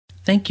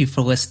Thank you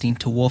for listening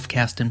to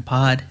Wolfcast and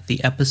Pod,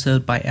 the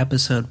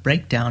episode-by-episode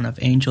breakdown of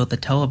Angel the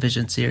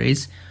television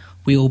series.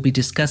 We will be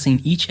discussing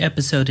each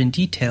episode in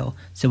detail,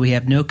 so we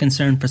have no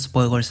concern for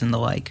spoilers and the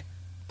like.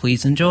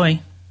 Please enjoy.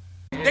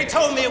 They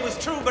told me it was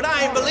true, but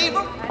I ain't believe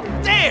them.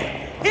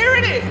 Damn, here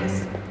it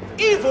is.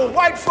 Evil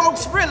white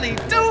folks really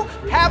do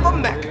have a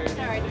mecca.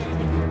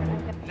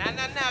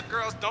 Now,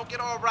 girls, don't get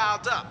all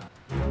riled up.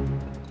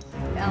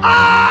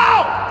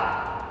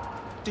 Ow!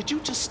 Did you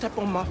just step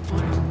on my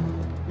foot?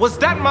 Was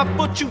that my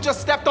foot you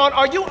just stepped on?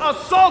 Are you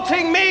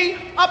assaulting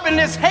me up in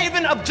this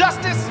haven of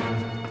justice?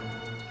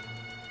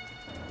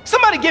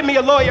 Somebody get me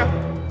a lawyer,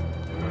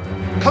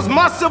 because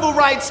my civil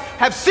rights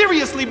have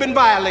seriously been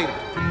violated.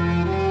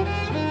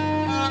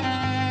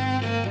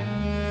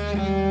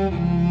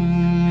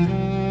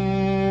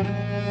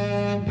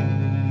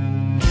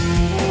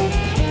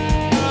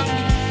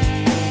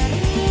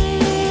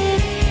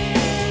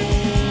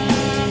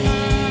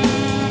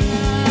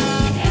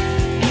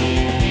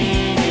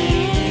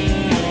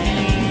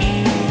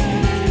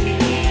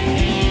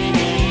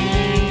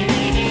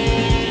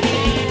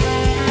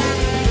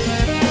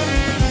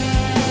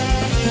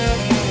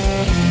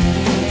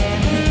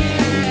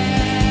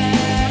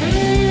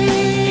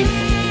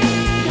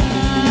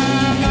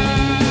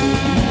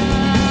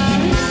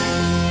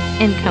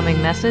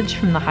 Incoming message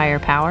from the higher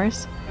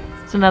powers.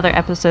 It's another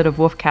episode of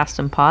Wolfcast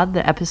and Pod,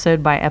 the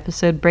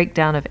episode-by-episode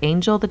breakdown of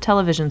Angel, the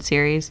television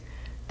series,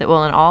 that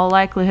will in all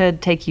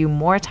likelihood take you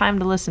more time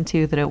to listen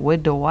to than it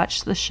would to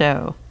watch the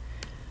show.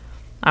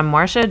 I'm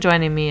Marcia.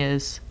 Joining me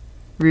is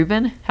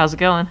Ruben. How's it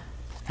going?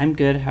 I'm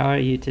good. How are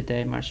you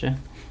today, Marcia?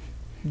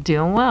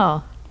 Doing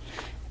well.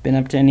 Been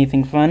up to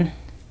anything fun?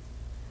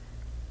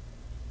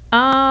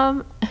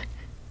 In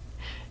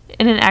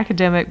an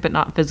academic but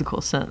not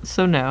physical sense,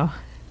 so no.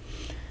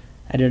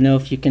 I don't know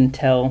if you can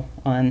tell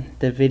on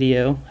the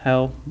video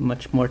how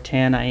much more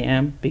tan I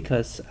am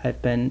because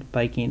I've been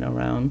biking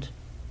around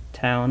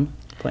town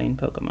playing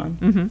Pokemon.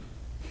 Mm-hmm.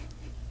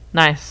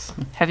 Nice.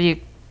 Have you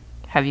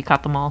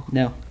caught them all?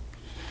 No.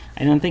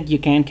 I don't think you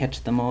can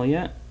catch them all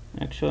yet,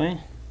 actually.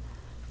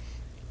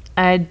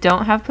 I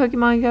don't have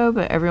Pokemon Go,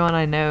 but everyone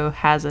I know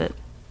has it.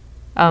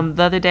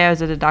 The other day I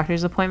was at a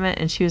doctor's appointment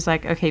and she was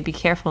like, okay, be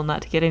careful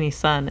not to get any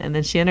sun. And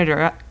then she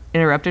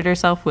interrupted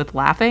herself with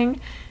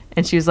laughing.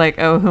 And she was like,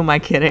 oh, who am I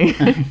kidding?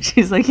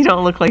 She's like, you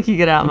don't look like you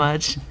get out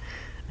much.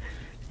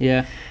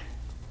 Yeah.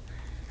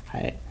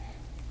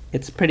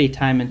 It's a pretty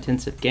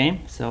time-intensive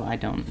game, so I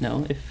don't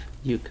know if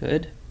you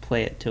could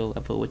play it to a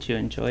level which you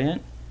enjoy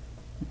it.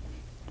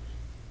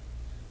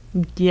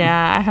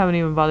 Yeah, I haven't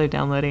even bothered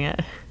downloading it.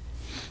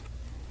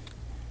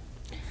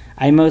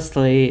 I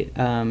mostly,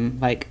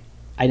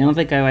 I don't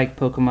think I like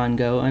Pokemon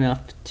Go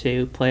enough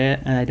to play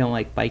it, and I don't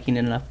like biking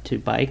enough to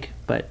bike,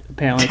 but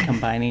apparently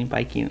combining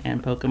biking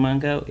and Pokemon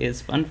Go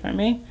is fun for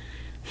me.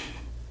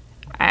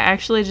 I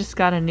actually just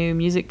got a new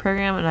music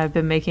program, and I've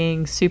been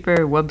making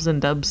super wubs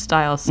and dubs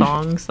style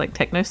songs, like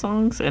techno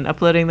songs, and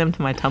uploading them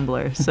to my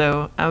Tumblr.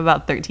 So I'm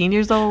about 13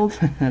 years old.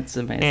 That's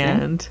amazing.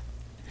 And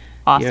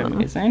awesome. You're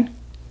amazing.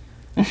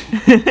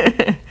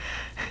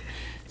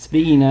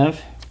 Speaking of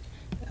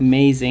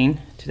amazing,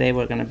 today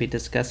we're going to be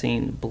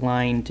discussing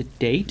Blind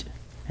Date,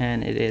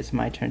 and it is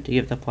my turn to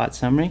give the plot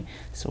summary,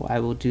 so I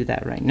will do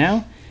that right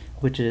now,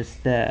 which is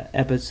the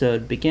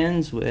episode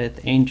begins with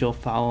Angel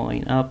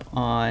following up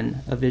on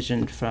a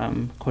vision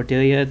from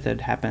Cordelia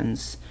that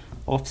happens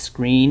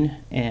off-screen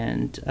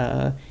and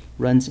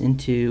runs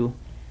into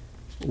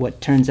what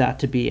turns out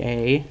to be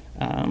a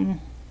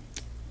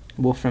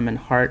Wolfram and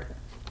Hart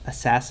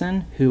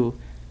assassin who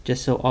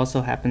just so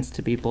also happens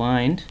to be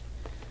blind.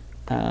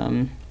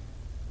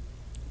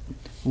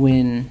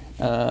 When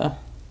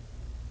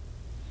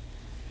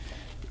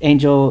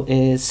Angel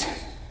is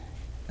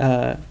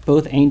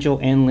both Angel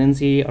and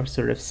Lindsay are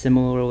sort of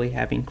similarly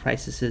having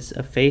crises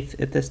of faith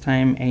at this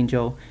time.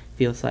 Angel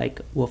feels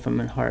like Wolfram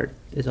and Hart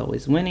is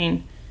always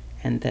winning,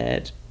 and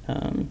that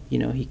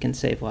he can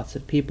save lots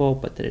of people,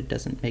 but that it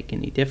doesn't make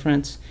any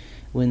difference.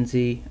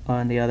 Lindsay,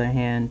 on the other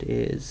hand,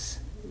 is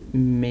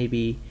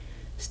maybe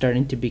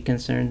starting to be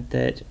concerned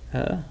that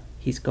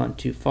he's gone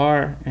too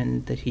far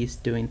and that he's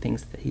doing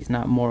things that he's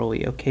not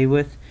morally okay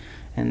with.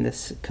 And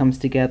this comes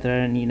together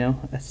in,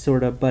 a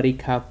sort of buddy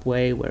cop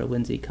way where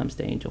Lindsay comes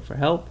to Angel for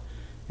help.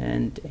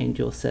 And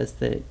Angel says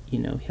that,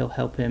 he'll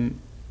help him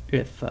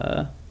if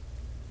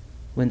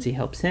Lindsay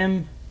helps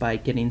him by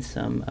getting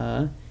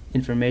some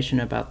information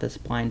about this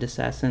blind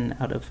assassin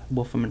out of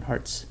Wolfram and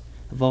Hart's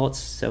vaults.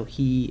 So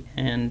he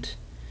and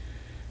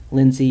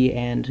Lindsay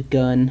and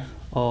Gunn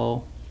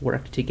all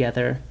work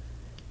together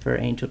for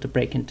Angel to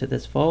break into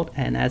this vault,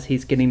 and as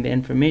he's getting the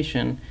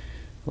information,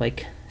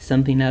 like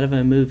something out of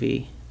a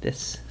movie,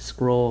 this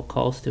scroll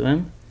calls to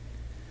him.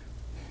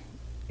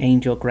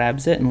 Angel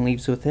grabs it and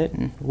leaves with it,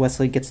 and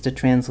Wesley gets to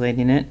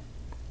translating it.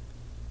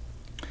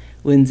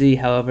 Lindsay,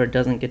 however,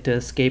 doesn't get to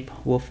escape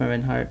Wolfram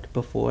and Hart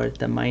before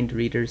the mind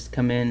readers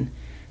come in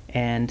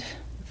and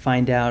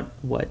find out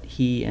what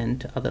he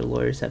and other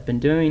lawyers have been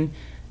doing,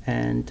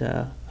 and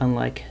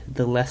unlike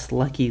the less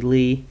lucky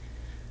Lee,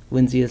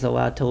 Lindsay is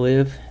allowed to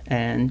live,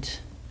 and,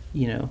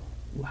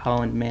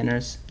 Holland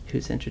Manners,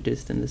 who's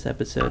introduced in this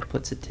episode,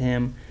 puts it to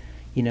him,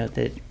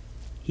 that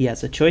he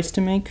has a choice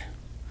to make.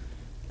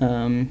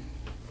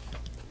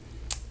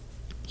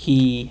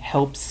 He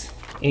helps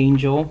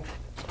Angel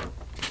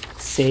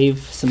save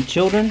some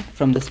children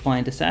from this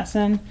blind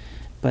assassin,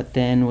 but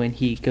then when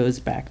he goes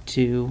back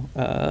to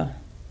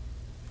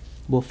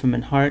Wolfram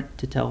and Hart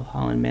to tell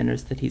Holland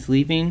Manners that he's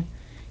leaving,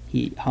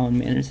 Holland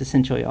Manners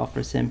essentially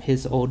offers him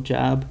his old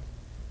job,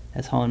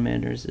 as Holland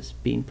Manners is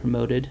being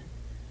promoted.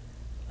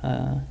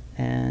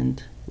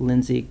 And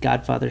Lindsay,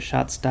 Godfather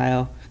shot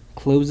style,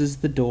 closes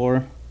the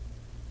door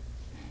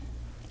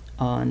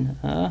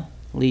on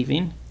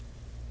leaving.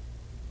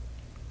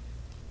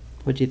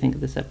 What do you think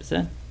of this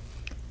episode?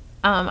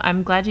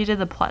 I'm glad you did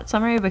the plot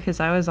summary, because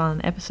I was on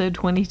episode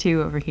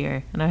 22 over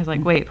here, and I was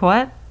like, wait,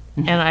 what?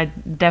 And I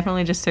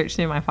definitely just searched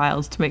through my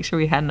files to make sure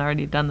we hadn't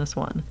already done this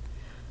one.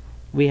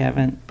 We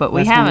haven't. But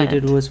we Last haven't. one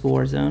we did was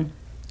Warzone.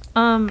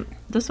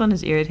 This one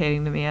is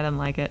irritating to me. I didn't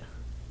like it.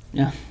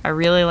 Yeah. I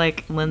really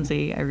like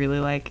Lindsay. I really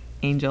like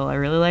Angel. I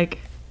really like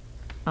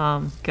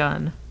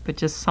Gunn. But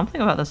just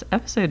something about this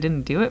episode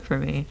didn't do it for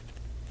me.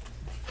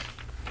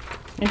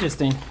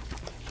 Interesting.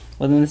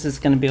 Well, then this is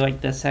going to be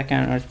like the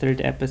second or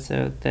third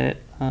episode that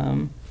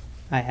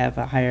I have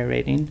a higher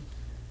rating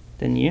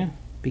than you,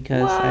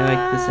 because I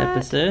like this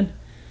episode.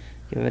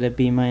 Give it a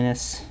B-.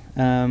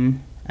 I'm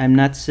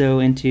not so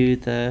into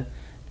the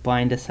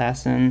blind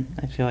assassin.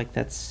 I feel like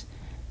that's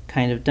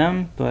kind of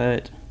dumb,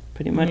 but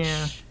pretty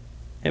much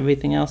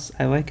everything else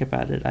I like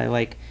about it. I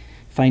like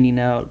finding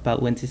out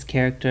about Lindsay's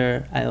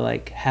character. I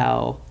like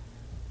how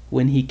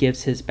when he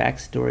gives his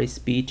backstory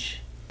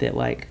speech that,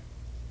 like,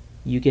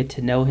 you get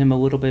to know him a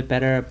little bit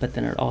better, but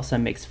then it also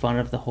makes fun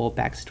of the whole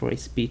backstory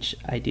speech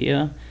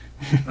idea.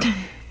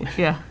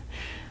 Yeah,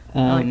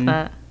 I like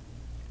that.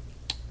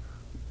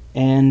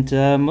 And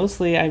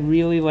mostly, I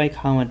really like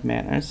Holland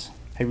Manners.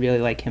 I really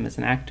like him as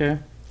an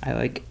actor. I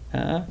like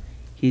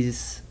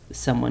he's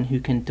someone who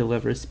can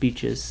deliver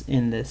speeches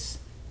in this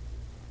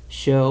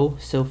show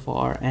so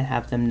far and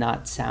have them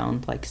not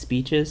sound like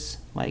speeches,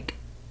 like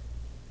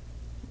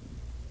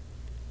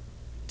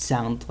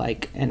sound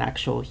like an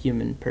actual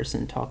human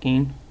person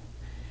talking.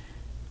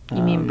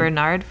 You mean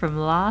Bernard from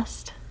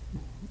Lost?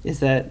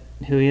 Is that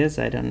who he is?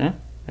 I don't know.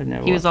 I've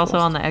never. He was watched also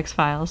Lost. on the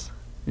X-Files.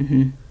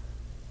 Mm-hmm.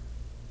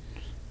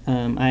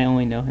 I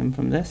only know him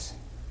from this,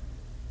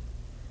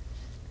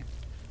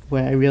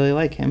 where I really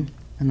like him.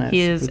 And that's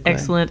He is Luke Ryan.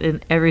 excellent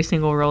in every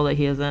single role that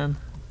he is in.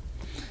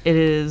 It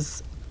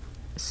is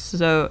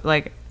so,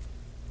 like,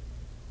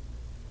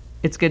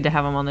 it's good to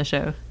have him on the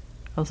show.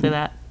 I'll say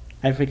that.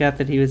 I forgot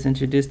that he was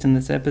introduced in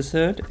this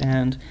episode,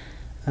 and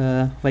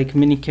like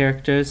many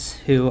characters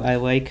who I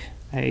like,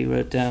 I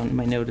wrote down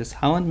my note is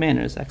Holland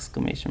Manners! !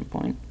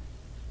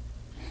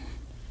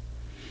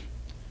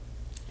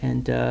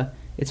 And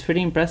it's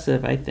pretty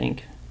impressive, I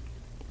think,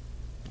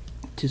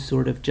 to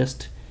sort of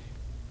just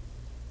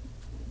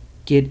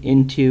get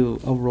into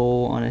a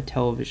role on a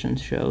television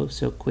show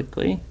so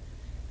quickly.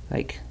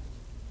 Like,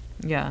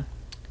 Yeah.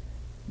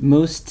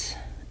 most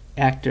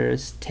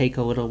actors take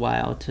a little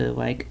while to,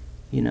 like,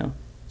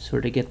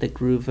 sort of get the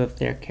groove of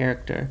their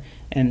character.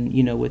 And,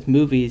 with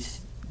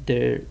movies,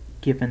 they're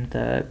given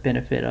the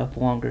benefit of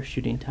longer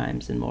shooting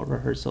times and more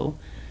rehearsal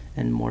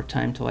and more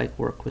time to, like,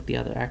 work with the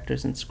other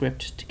actors and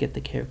script to get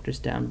the characters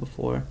down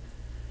before,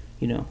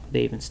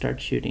 they even start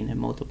shooting in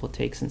multiple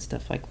takes and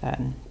stuff like that.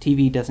 And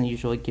TV doesn't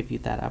usually give you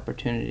that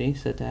opportunity,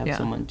 so to have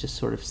someone just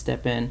sort of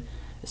step in,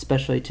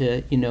 especially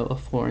to, a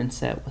foreign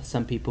set with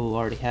some people who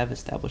already have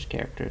established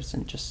characters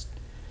and just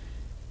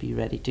be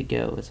ready to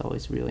go is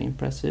always really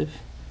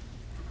impressive.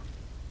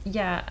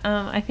 Yeah,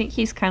 I think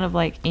he's kind of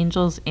like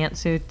Angel's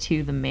answer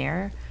to the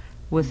Mayor,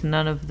 with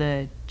none of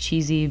the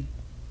cheesy,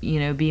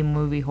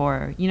 B-movie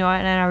horror. And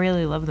I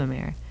really love the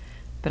Mayor,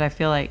 but I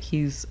feel like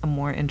he's a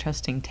more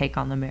interesting take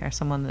on the Mayor,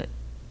 someone that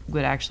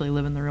would actually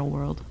live in the real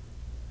world.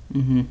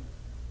 Mm-hmm.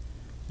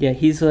 Yeah,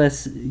 he's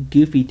less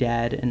goofy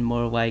dad and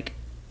more like,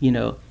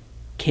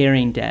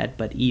 caring dad,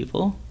 but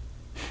evil.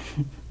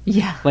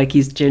 Yeah. Like,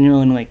 he's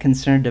genuinely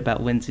concerned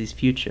about Lindsay's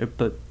future,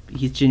 but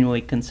he's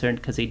genuinely concerned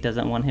because he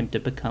doesn't want him to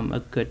become a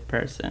good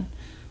person.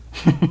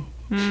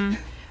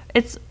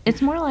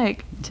 It's more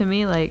like, to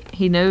me, like,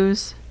 he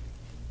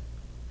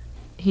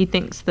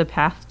thinks the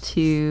path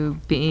to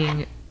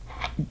being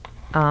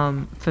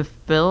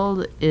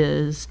fulfilled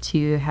is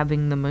to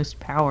having the most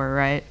power,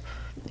 right?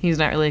 He's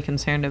not really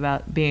concerned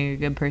about being a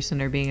good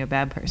person or being a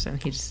bad person.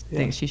 He just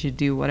thinks you should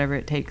do whatever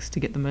it takes to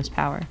get the most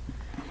power.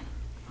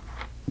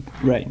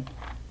 Right.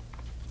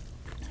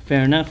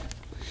 Fair enough.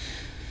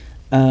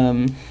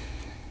 My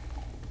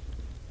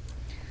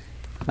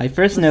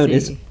first note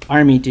is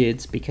army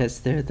dudes, because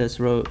they're those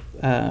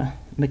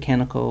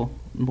mechanical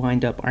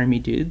wind-up army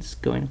dudes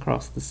going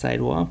across the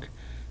sidewalk.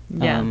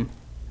 Yeah.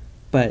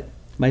 But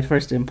my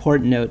first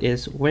important note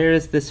is, where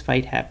is this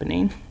fight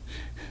happening?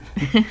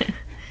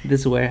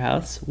 This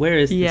warehouse. Where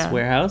is this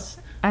warehouse?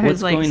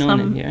 What's going on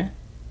in here?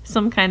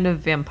 Some kind of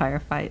vampire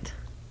fight.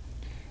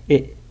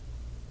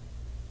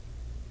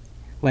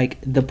 like,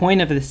 the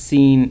point of the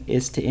scene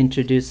is to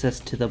introduce us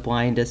to the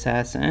blind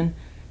assassin,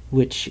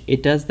 which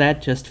it does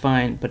that just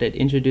fine, but it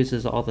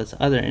introduces all this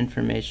other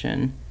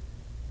information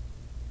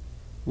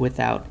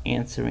without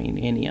answering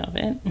any of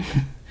it.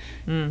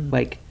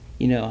 Like,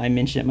 you know, I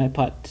mentioned in my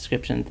plot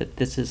description that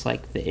this is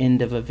like the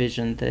end of a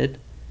vision that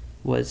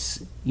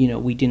was, you know,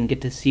 we didn't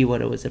get to see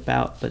what it was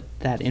about, but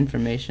that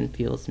information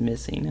feels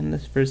missing in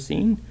this first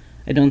scene.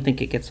 I don't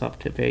think it gets off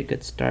to a very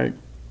good start.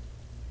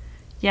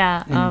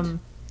 Yeah, And-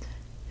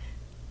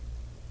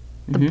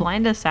 the Mhm.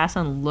 blind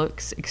assassin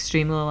looks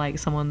extremely like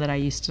someone that I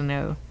used to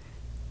know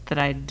that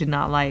I did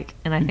not like,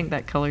 and I think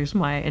that colors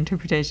my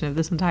interpretation of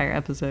this entire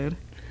episode.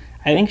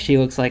 I think she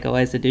looks like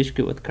Eliza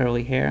Dushku with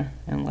curly hair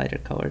and lighter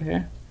colored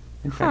hair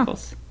and Huh.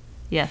 freckles.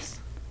 Yes.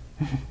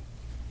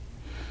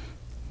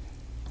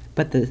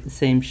 But the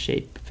same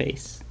shape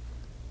face.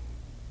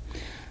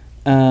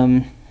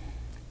 I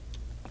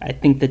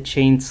think the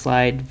chain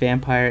slide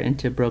vampire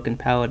into broken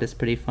pallet is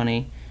pretty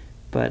funny,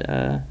 but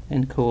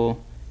and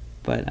cool.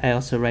 But I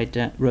also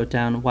wrote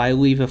down, why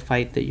leave a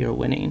fight that you're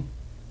winning?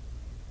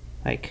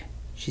 Like,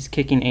 she's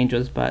kicking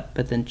Angel's butt,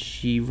 but then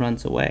she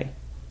runs away.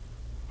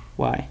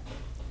 Why?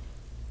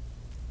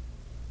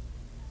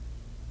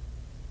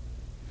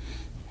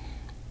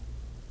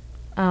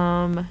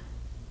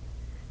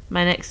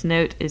 My next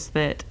note is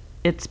that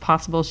it's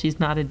possible she's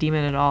not a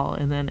demon at all,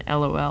 and then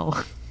LOL.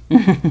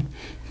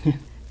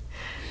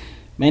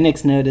 My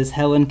next note is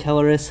Helen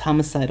Kelleris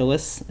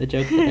Homicidalist, a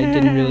joke that I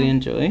didn't really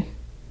enjoy.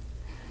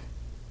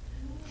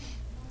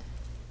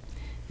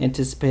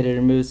 Anticipated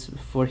her moves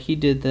before he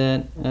did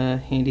that.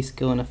 Handy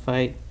skill in a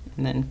fight.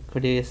 And then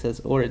Cordelia says,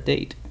 or a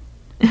date.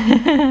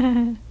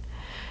 And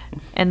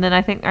then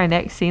I think our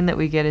next scene that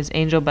we get is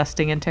Angel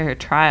busting into her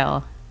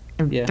trial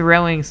and Yeah.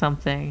 throwing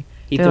something.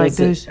 He They're like,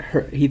 throws,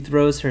 "There's-" he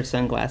throws her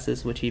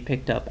sunglasses, which he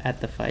picked up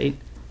at the fight.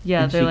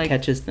 Yeah, and they're she like,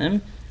 catches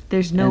them.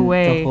 there's no and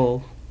way. The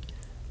whole,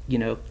 you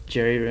know,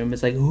 jury room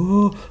is like,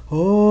 oh,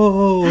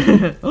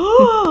 oh.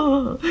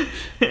 Oh!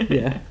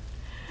 Yeah.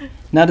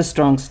 Not a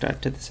strong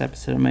start to this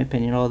episode, in my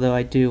opinion, although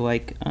I do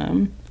like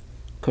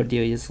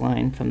Cordelia's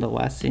line from the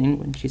last scene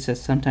when she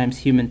says sometimes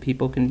human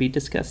people can be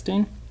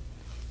disgusting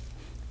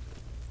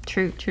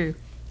True.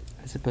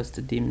 as opposed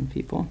to demon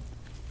people.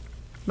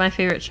 My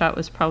favorite shot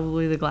was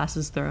probably the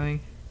glasses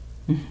throwing.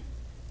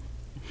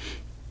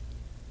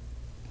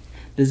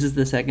 This is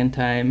the second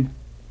time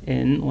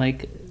in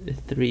like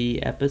 3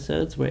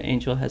 episodes where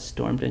Angel has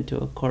stormed into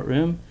a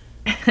courtroom.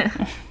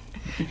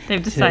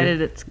 They've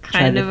decided it's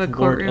Try kind to of a thwart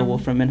courtroom. a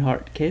Wolfram and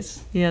Hart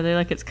case. Yeah, they're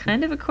like, it's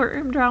kind of a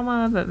courtroom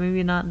drama, but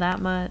maybe not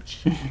that much.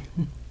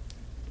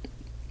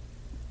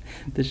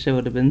 The show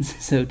would have been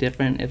so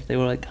different if they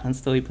were like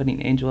constantly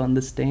putting Angel on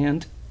the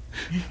stand.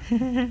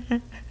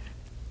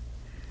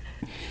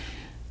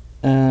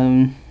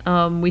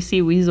 We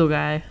see Weasel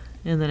Guy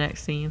in the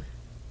next scene.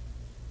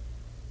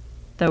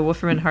 The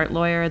Wolfram and Hart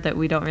lawyer that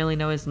we don't really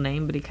know his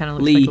name, but he kind of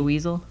looks Lee. like a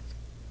weasel.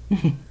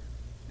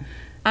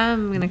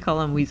 I'm going to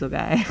call him Weasel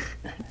Guy.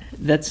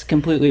 That's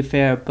completely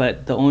fair,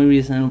 but the only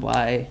reason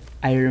why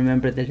I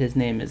remember that his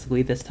name is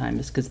Lee this time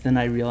is because then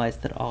I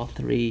realized that all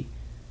 3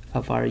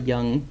 of our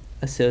young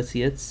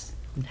associates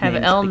Have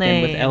names L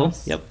begin with L.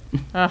 names. Yep.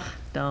 Ugh,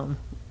 dumb.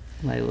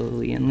 Lila,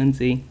 Lee, and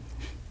Lindsay.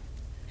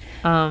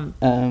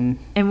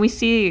 And we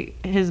see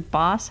his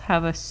boss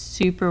have a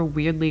super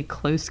weirdly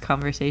close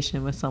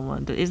conversation with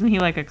someone. Isn't he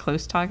like a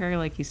close talker?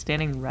 Like he's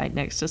standing right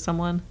next to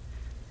someone?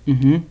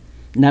 Mm-hmm.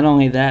 Not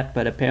only that,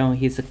 but apparently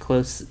he's a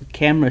close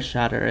camera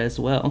shotter as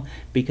well,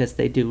 because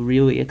they do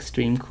really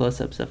extreme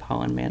close-ups of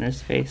Holland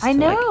Manor's face. I to,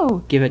 know!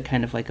 Like, give it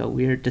kind of like a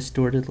weird,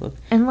 distorted look,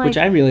 And like which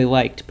I really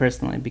liked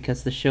personally,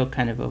 because the show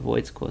kind of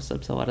avoids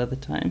close-ups a lot of the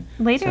time.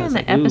 later So I in was the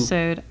like, ooh.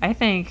 episode, I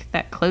think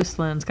that close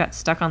lens got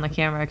stuck on the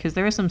camera because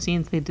there were some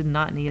scenes they did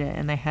not need it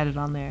and they had it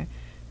on there.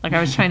 Like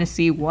I was trying to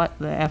see what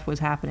the F was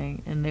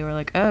happening, and they were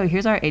like, "Oh,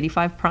 here's our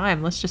 85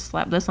 prime. Let's just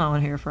slap this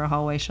on here for a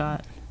hallway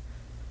shot."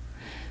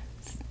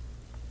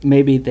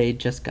 Maybe they'd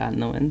just gotten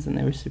the lens and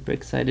they were super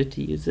excited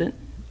to use it.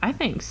 I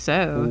think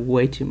so.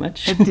 Way too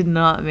much. It did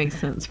not make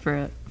sense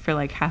for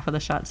like half of the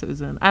shots it was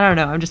in. I don't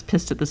know. I'm just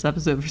pissed at this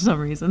episode for some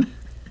reason.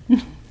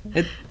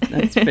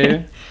 That's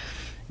fair.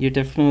 You're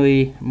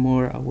definitely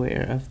more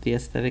aware of the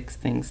aesthetics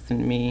things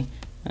than me.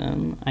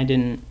 I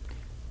didn't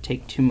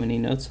take too many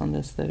notes on the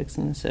aesthetics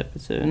in this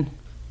episode.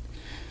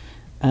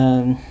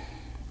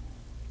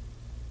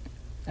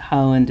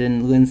 Holland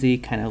and Lindsay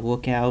kind of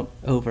look out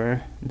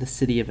over the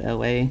city of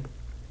LA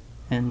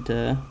and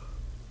have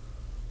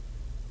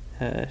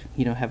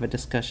a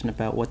discussion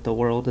about what the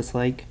world is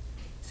like.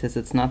 He says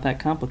it's not that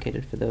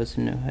complicated for those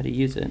who know how to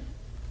use it.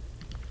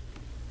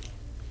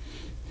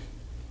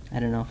 I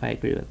don't know if I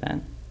agree with that.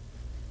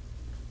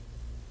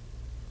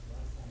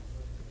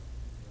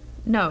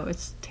 No,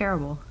 it's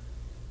terrible.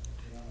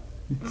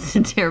 It's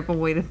a terrible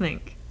way to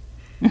think.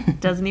 It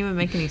doesn't even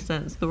make any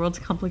sense. The world's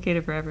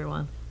complicated for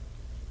everyone.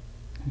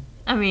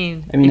 I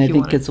mean, I if you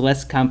think wanna- it's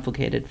less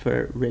complicated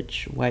for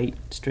rich, white,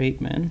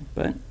 straight men,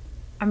 but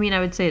I mean,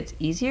 I would say it's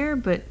easier,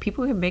 but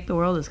people can make the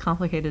world as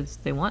complicated as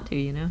they want to,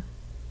 you know?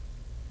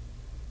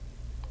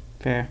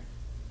 Fair.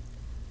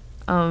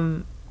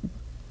 Um,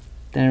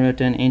 Then I wrote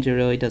down Angel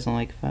really doesn't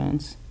like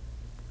phones.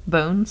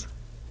 Bones.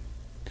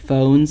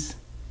 Phones.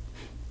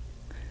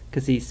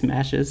 Because he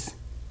smashes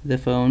the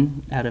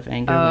phone out of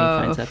anger when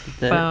he finds out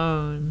that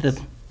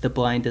phones. the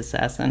blind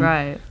assassin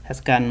Right.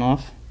 has gotten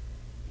off.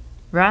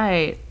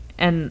 Right.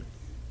 And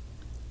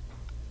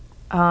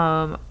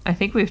I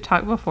think we've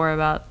talked before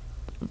about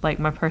like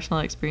my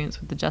personal experience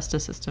with the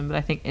justice system, but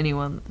I think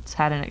anyone that's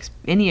had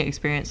any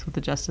experience with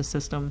the justice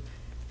system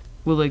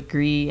will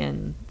agree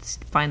and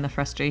find the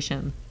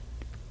frustration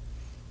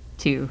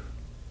too.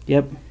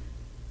 Yep.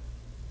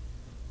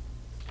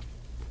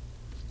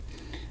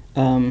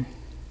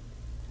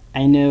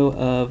 I know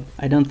of,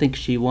 I don't think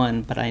she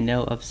won, but I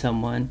know of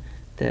someone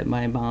that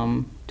my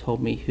mom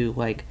told me who,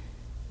 like,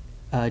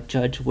 a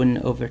judge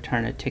wouldn't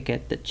overturn a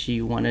ticket that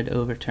she wanted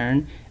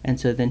overturned, and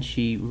so then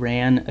she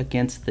ran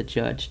against the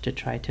judge to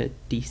try to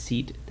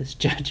de-seat this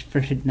judge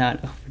for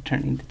not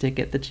overturning the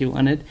ticket that she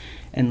wanted,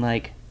 and,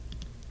 like,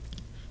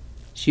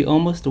 she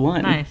almost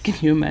won. Nice. Can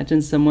you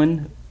imagine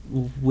someone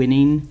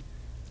winning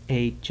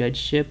a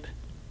judgeship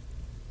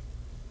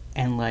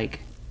and,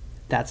 like,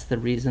 that's the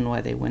reason why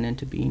they went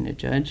into being a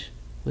judge,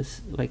 was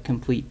like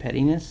complete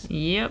pettiness?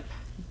 Yep.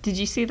 Did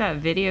you see that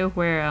video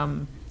where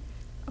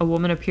a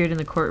woman appeared in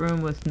the courtroom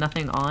with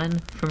nothing on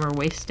from her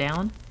waist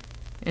down?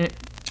 And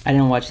I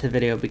didn't watch the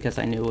video because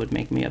I knew it would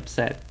make me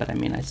upset, but I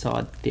mean, I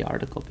saw the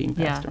article being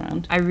passed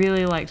around. I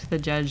really liked the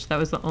judge. That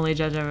was the only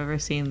judge I've ever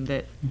seen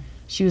that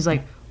she was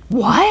like,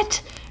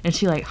 "What?" And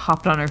she like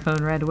hopped on her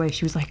phone right away.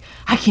 She was like,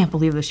 "I can't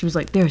believe this." She was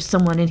like, "There's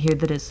someone in here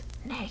that is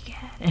naked."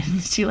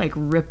 And she like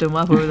ripped him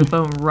up over the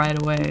phone right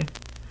away.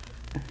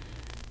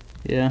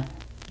 Yeah.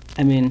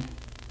 I mean,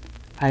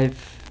 I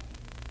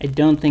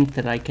don't think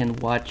that I can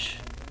watch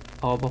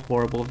all the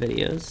horrible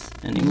videos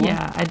anymore.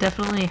 Yeah, I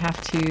definitely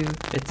have to.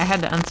 I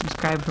had to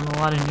unsubscribe from a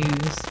lot of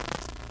news.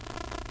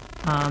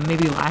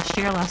 Maybe last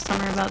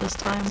summer about this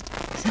time.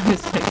 So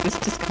it's like, this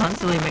just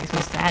constantly makes me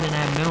sad and I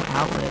have no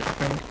outlet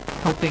for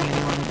helping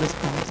anyone at this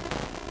point.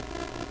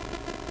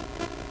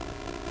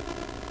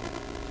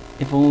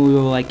 If only we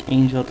were like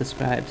Angel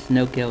describes,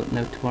 no guilt,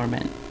 no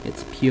torment.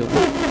 It's pure.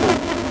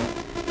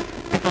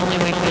 If only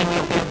we could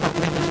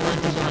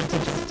vigilante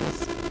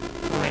justice.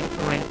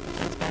 Wait,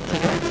 that's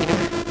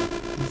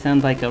bad. You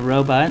sound like a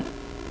robot.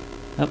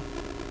 Oh.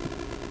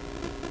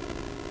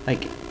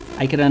 Like,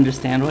 I could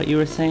understand what you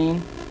were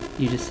saying.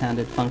 You just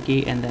sounded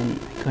funky, and then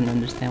I couldn't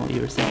understand what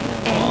you were saying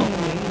at all.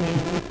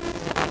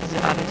 Is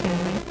it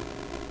auto-tuning me?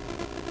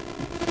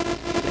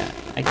 Yeah.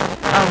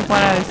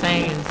 What I was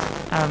saying is,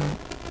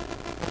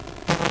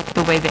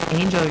 the way that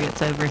Angel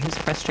gets over his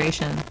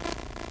frustration.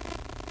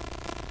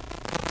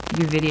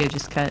 Your video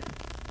just cut.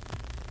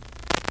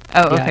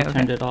 Oh, Yeah, okay, I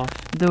turned it off.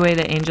 The way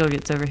that Angel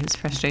gets over his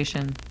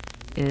frustration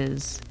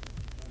is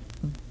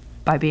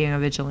by being a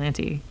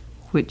vigilante,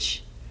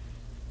 which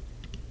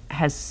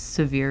has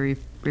severe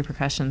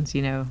repercussions,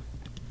 you know,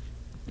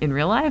 in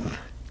real life.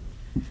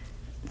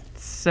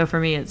 So for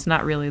me, it's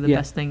not really the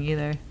best thing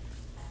either.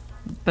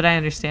 But I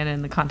understand it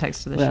in the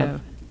context of the show.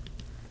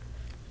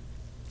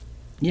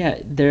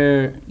 Yeah,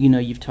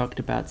 you've talked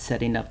about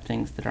setting up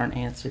things that aren't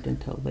answered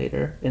until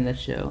later in the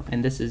show,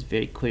 and this is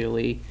very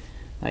clearly,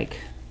 like,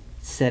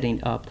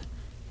 setting up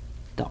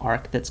the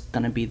arc that's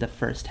going to be the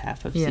first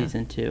half of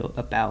season 2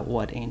 about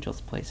what Angel's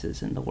place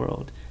is in the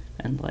world,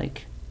 and,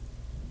 like,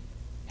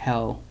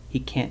 how he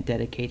can't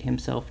dedicate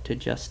himself to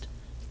just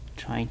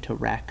trying to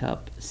rack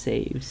up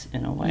saves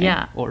in a way.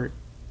 Yeah. Or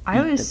I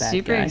was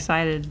super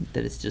excited.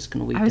 That it's just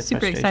going to lead to I was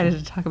super frustration.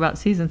 excited to talk about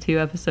season 2,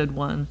 episode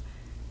 1.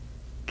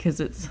 Because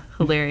it's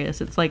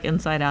hilarious. It's like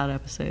Inside Out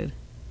episode.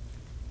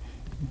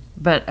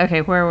 But,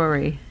 okay, where were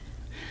we?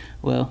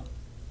 Well,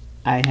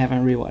 I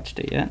haven't rewatched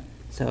it yet,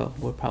 so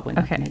we're probably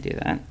not going to do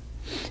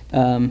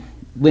that.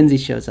 Lindsay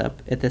shows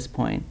up at this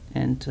point,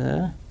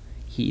 and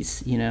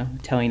he's,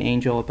 telling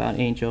Angel about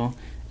Angel,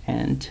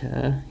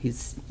 and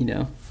he's,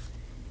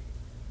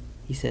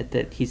 he said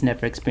that he's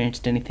never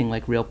experienced anything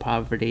like real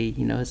poverty.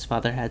 His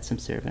father had some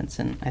servants,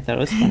 and I thought it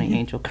was funny.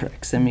 Angel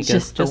corrects him. He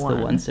goes, just the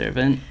one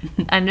servant.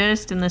 I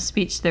noticed in the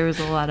speech there was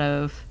a lot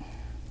of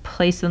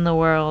place in the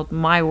world,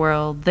 my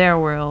world, their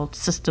world,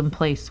 system,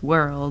 place,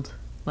 world.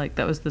 Like,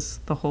 that was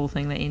the whole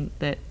thing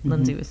that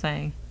Lindsay was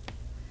saying.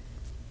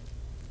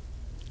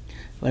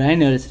 What I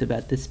noticed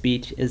about this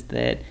speech is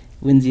that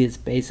Lindsay is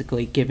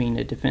basically giving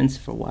a defense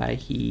for why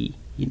he,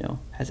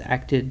 has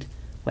acted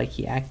like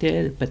he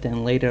acted, but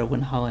then later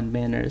when Holland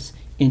Manners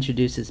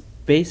introduces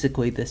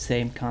basically the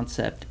same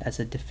concept as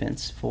a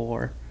defense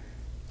for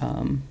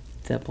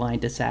the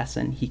blind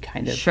assassin, he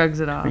kind of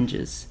shrugs it off.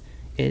 Cringes.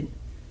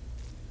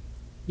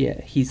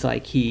 He's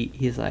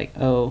like,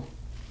 oh,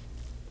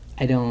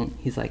 I don't,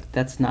 he's like,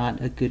 that's not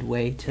a good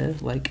way to,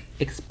 like,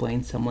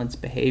 explain someone's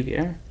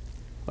behavior.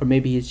 Or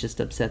maybe he's just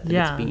upset that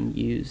it's being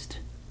used.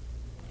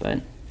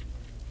 But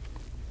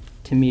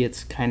to me,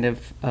 it's kind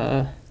of,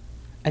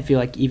 I feel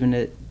like even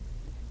at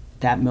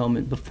that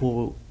moment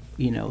before,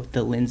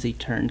 the Lindsay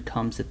turn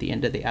comes at the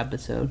end of the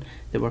episode,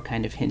 that we're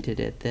kind of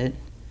hinted at that,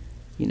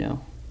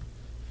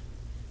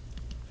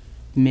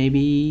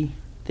 maybe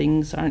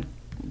things aren't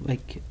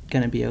like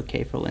gonna be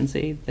okay for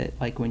Lindsay, that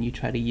like when you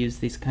try to use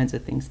these kinds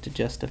of things to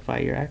justify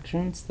your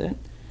actions, that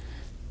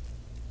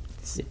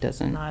it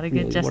doesn't Not a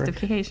really good work.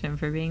 justification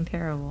for being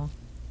terrible.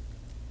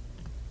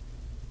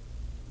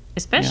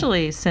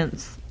 Especially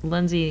since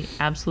Lindsay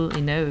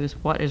absolutely knows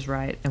what is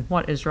right and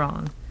what is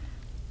wrong.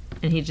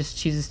 And he just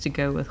chooses to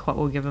go with what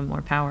will give him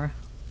more power.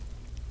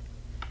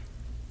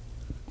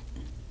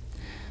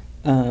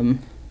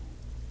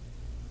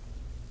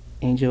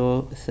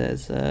 Angel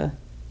says,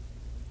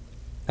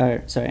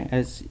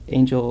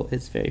 Angel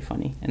is very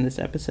funny in this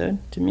episode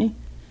to me.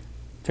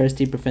 First,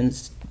 he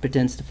pretends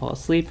to fall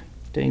asleep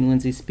during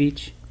Lindsay's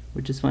speech,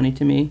 which is funny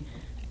to me.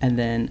 And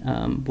then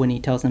when he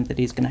tells him that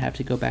he's going to have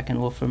to go back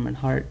in Wolfram and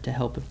Hart to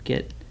help him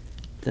get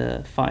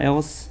the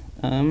files,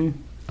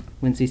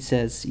 Lindsay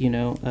says,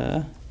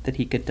 that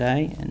he could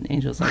die. And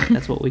Angel's like,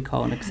 that's what we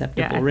call an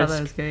acceptable Yeah, I risk. thought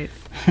that was great.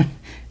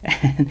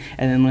 and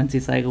then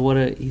Lindsay's like,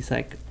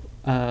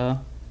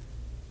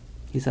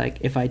 he's like,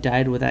 if I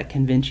died, would that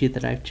convince you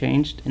that I've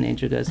changed? And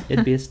Angel goes,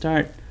 it'd be a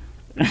start.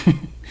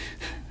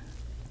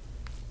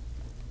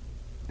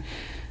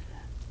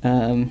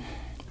 And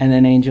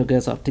then Angel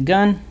goes off to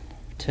Gunn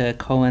to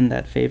call in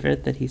that favor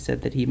that he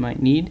said that he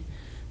might need.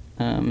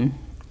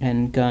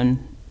 And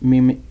Gunn,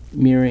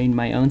 mirroring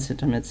my own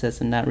sentiments,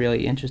 says, I'm not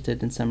really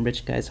interested in some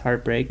rich guy's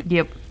heartbreak.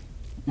 Yep.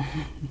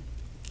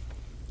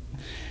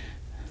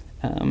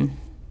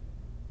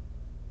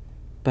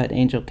 But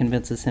Angel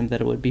convinces him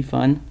that it would be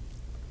fun.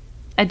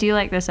 I do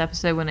like this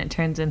episode when it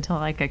turns into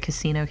like a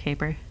casino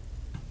caper.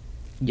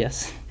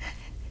 Yes.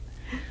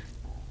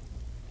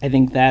 I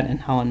think that and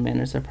Holland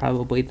Manners are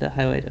probably the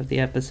highlight of the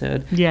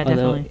episode. Yeah,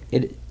 Although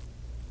definitely.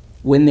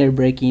 When they're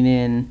breaking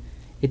in,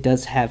 it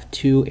does have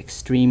two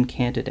extreme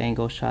canted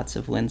angle shots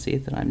of Lindsay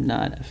that I'm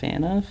not a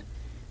fan of.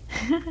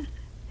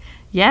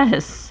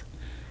 Yes.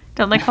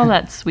 Don't they call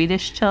that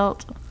Swedish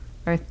tilt?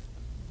 Or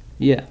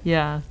Yeah.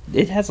 yeah.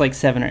 It has like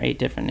 7 or 8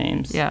 different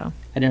names. Yeah.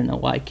 I don't know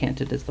why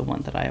canted is the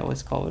one that I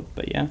always call it,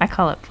 but yeah. I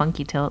call it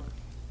funky tilt.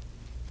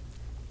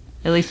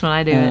 At least when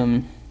I do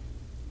it.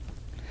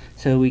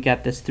 So we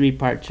got this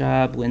 3-part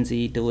job,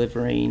 Lindsay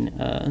delivering,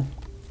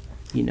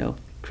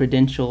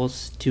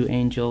 credentials to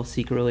Angel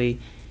secretly.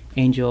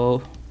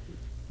 Angel,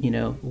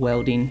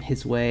 welding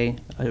his way,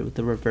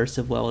 the reverse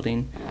of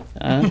welding,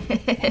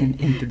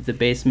 in through the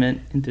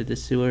basement, in through the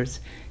sewers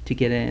to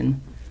get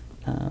in.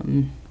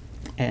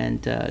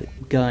 And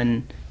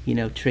Gunn,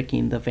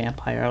 tricking the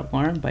vampire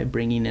alarm by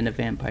bringing in a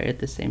vampire at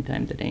the same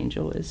time that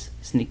Angel is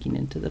sneaking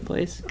into the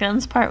place.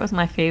 Gunn's part was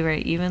my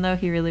favorite, even though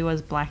he really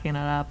was blacking it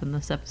up in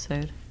this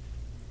episode.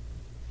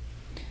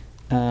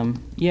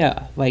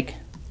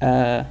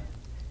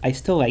 I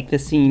still like the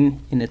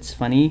scene and it's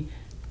funny,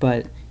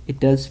 but it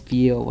does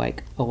feel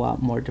like a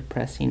lot more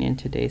depressing in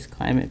today's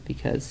climate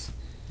because,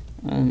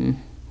 I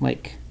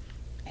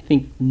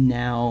think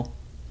now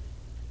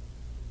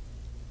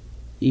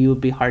you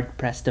would be hard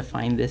pressed to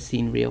find this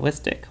scene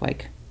realistic.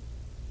 Like,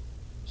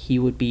 he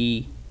would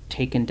be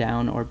taken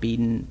down or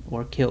beaten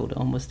or killed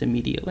almost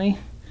immediately.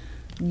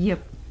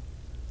 Yep.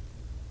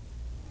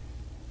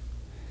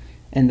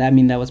 And that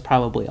was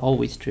probably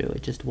always true.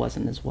 It just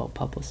wasn't as well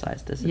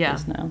publicized as it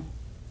is now.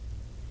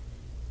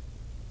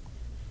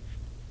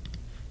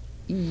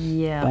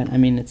 Yeah. But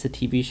it's a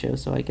TV show,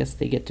 so I guess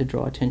they get to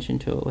draw attention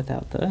to it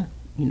without the,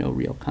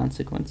 real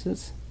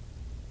consequences.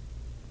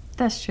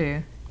 That's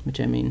true. Which,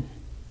 in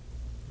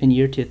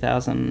year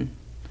 2000,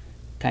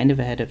 kind of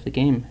ahead of the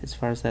game as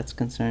far as that's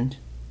concerned.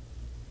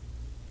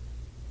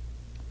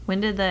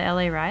 When did the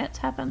LA riots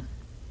happen?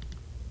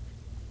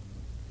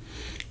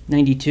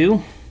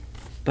 92,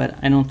 but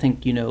I don't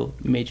think,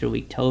 Major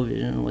League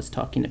Television was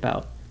talking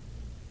about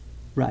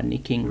Rodney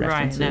King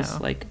references.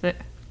 Right, no.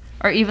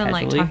 Or even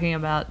casually. talking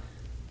about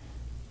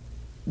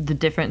the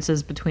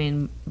differences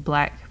between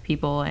black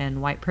people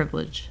and white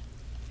privilege.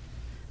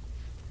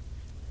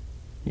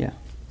 Yeah.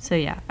 So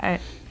yeah,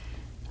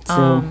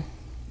 So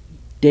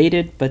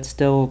dated, but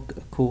still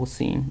a cool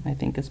scene, I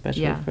think,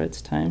 especially for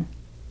its time.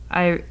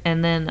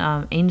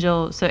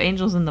 Angel. So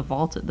Angel's in the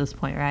vault at this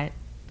point, right?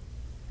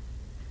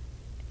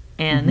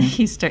 And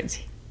he starts.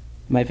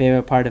 My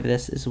favorite part of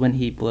this is when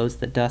he blows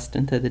the dust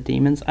into the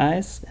demon's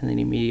eyes and then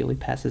immediately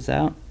passes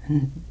out.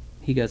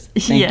 He goes,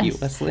 "Thank you,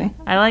 Wesley."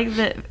 I like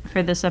that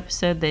for this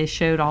episode they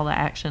showed all the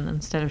action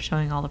instead of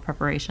showing all the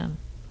preparation.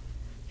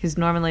 Because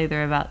normally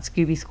they're about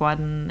Scooby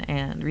Squadding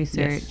and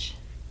research. Yes.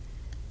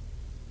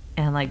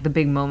 And the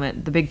big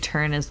moment, the big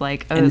turn is they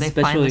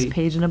find this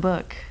page in a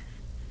book.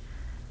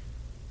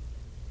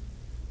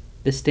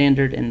 The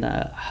standard in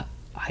the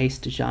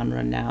heist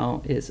genre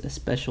now is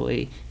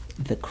especially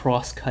the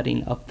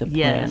cross-cutting of the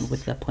plan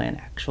with the plan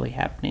actually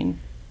happening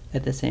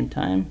at the same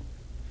time.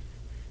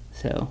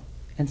 So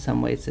in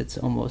some ways it's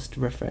almost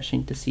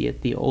refreshing to see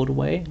it the old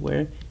way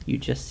where you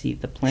just see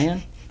the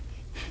plan.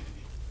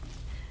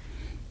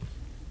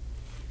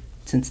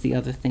 Since the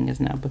other thing has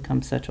now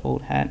become such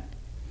old hat.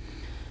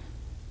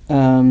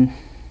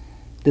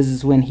 This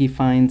is when he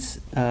finds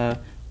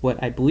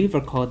what I believe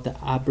are called the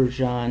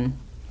Aubergine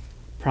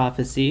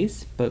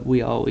prophecies, but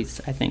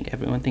I think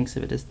everyone thinks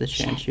of it as the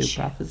Shanshu Shanshu.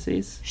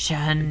 prophecies.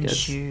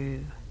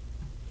 Shanshu.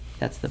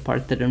 That's the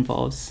part that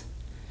involves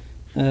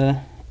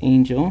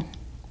Angel.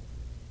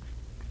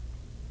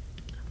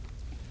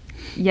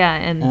 Yeah,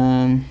 and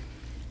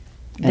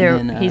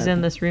And he's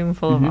in this room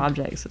full mhm. of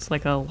objects. It's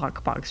like a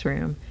lockbox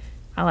room.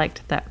 I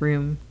liked that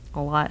room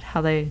a lot,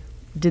 how they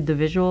did the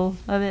visual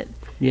of it.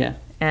 Yeah,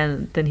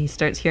 And then he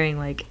starts hearing,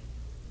 like,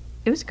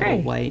 it was all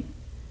gray. white.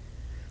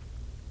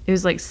 It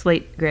was like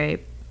slate gray.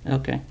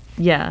 Okay,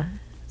 Yeah.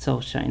 it's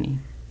all shiny.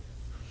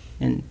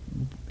 And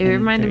It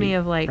reminded very me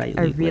of like a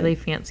brightly really lit.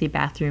 fancy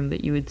bathroom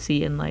that you would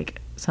see in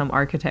like some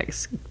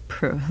architect's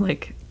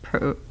portfolio.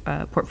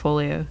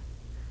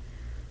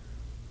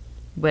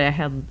 But it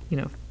had,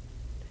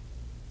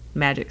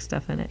 magic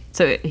stuff in it.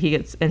 So he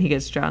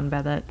gets drawn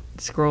by that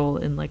scroll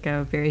in like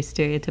a very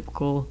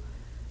stereotypical.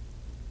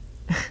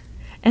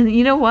 And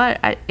you know what?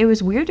 It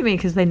was weird to me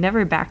because they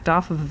never backed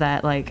off of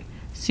that like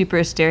super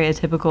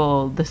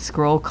stereotypical the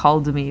scroll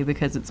called to me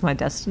because it's my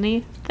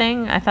destiny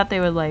thing. I thought they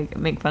would like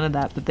make fun of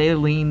that, but they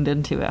leaned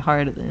into it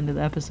hard at the end of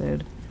the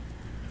episode.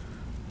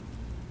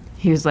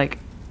 He was like,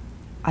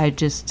 I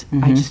just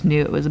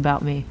knew it was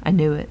about me. I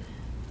knew it.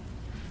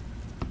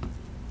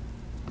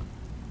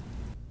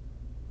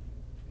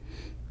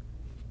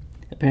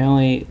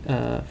 Apparently,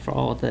 for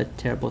all the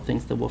terrible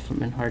things the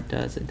Wolfram Heart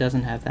does, it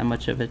doesn't have that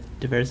much of a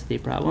diversity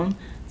problem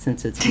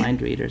since its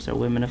mind readers are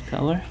women of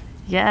color.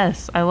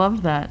 Yes, I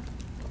loved that.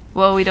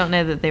 Well, we don't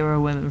know that they were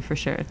women for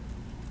sure.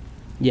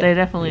 Yeah, They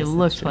definitely I guess that's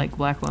looked true. like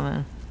black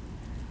women.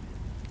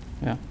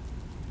 Yeah.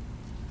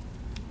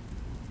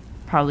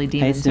 Probably I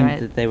demons, assumed right?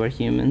 that they were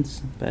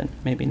humans, but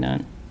maybe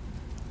not.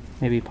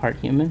 Maybe part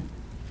human.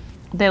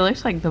 They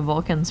looked like the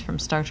Vulcans from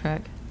Star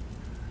Trek.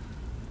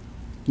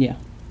 Yeah.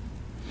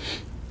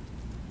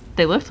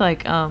 They looked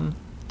like,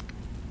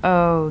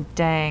 oh,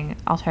 dang.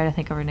 I'll try to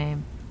think of her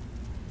name.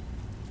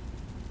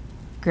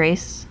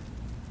 Grace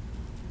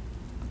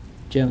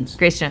Jones.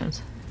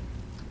 Jones.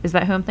 Is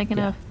that who I'm thinking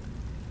Yeah. of?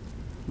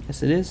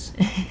 Yes, it is.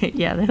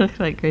 Yeah, they look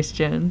like Grace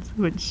Jones,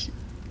 which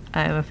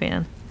I am a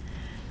fan.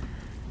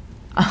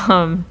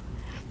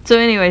 So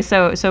anyway,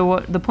 so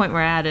what the point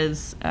we're at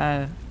is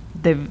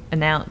they've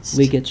announced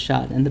Lee gets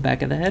shot in the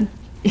back of the head.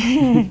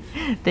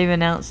 they've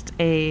announced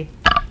a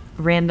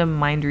random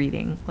mind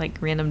reading, like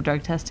random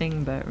drug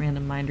testing, but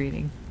random mind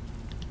reading.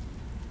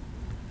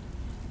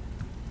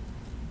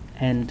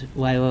 And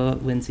Lila,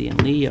 Lindsay,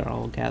 and Lee are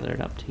all gathered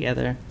up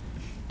together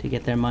to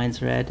get their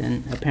minds read.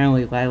 And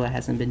apparently Lila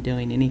hasn't been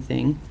doing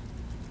anything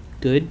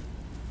good,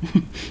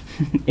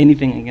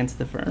 anything against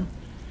the firm.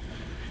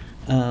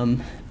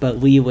 But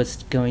Lee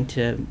was going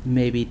to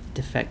maybe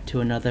defect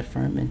to another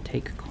firm and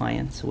take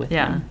clients with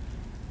Yeah. him.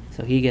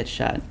 So he gets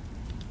shot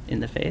in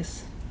the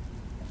face.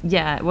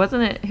 Yeah,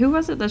 wasn't it? Who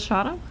was it that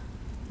shot him?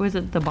 Was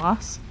it the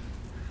boss?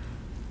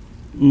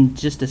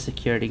 Just a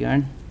security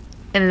guard.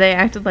 And they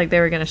acted like they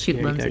were going to shoot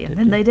Security Lindsay, guard and did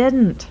then too. they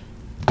didn't.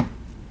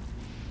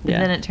 Yeah.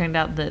 And then it turned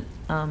out that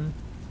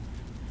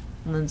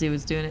Lindsay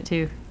was doing it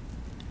too.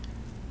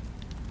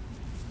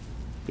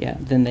 Yeah,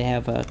 then they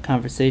have a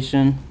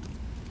conversation.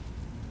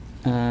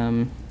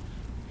 Holland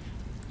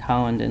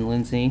and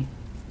Lindsay.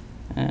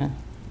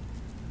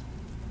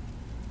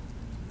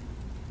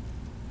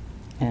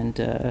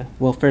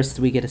 Well, first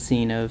we get a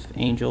scene of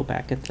Angel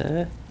back at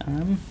the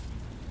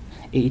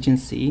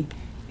agency,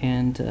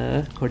 and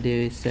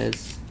Cordelia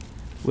says,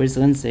 "Where's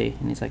Lindsay?"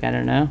 And he's like, "I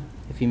don't know.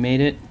 If he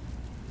made it,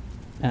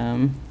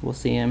 we'll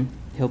see him.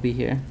 He'll be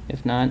here.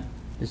 If not,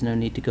 there's no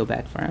need to go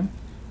back for him."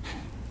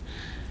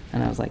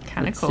 And I was like,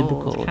 Kind of "That's super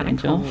cold. cold, Kind of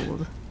Angel."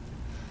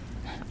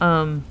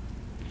 cold.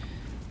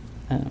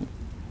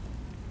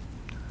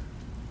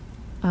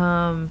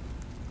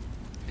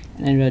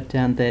 And I wrote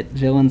down that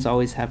villains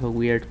always have a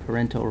weird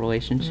parental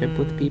relationship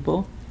with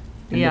people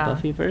in Yeah. the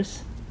Buffyverse,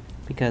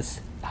 because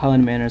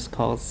Holland Manners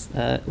calls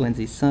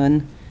Lindsay's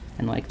son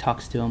and like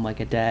talks to him like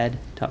a dad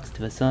talks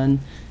to a son,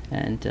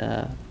 and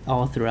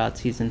all throughout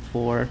season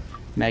 4,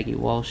 Maggie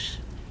Walsh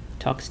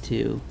talks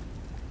to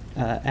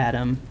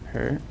Adam,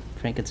 her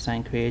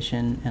Frankenstein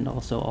creation, and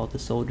also all the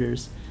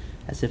soldiers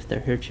as if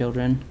they're her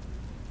children.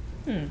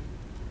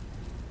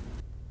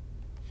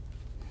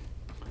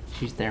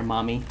 She's their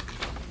mommy.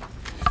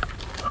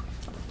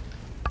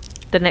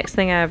 The next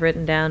thing I have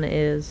written down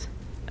is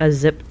a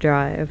zip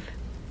drive.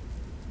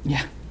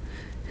 Yeah.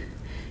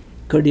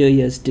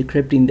 Cordelia is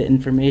decrypting the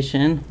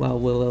information while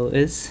Willow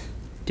is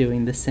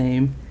doing the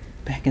same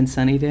back in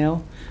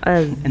Sunnydale. A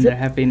And they're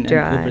having an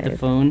over the drive.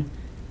 phone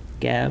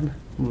gab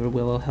where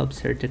Willow helps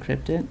her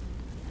decrypt it.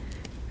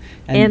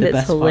 And the it's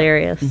best part-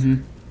 hilarious.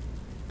 Mhm.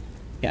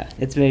 Yeah,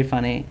 it's very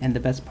funny. And the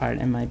best part,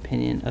 in my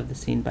opinion, of the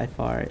scene by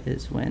far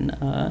is when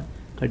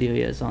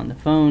Cordelia is on the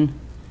phone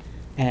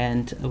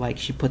and like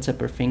she puts up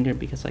her finger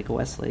because like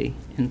Wesley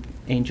and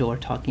Angel are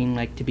talking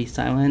like to be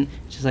silent.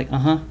 She's like,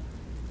 uh-huh.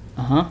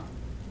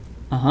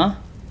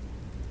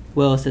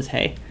 Willow says,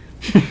 "Hey."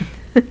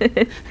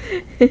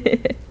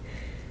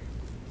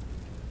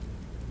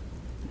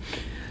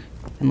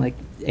 And like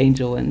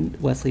Angel and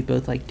Wesley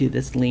both like do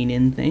this lean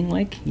in thing,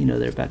 like, you know,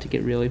 they're about to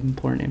get really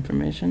important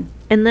information.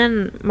 And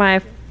then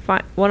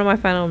one of my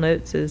final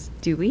notes is,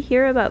 do we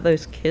hear about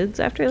those kids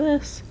after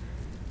this?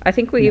 I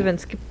think we even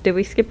did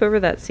we skip over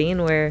that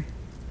scene where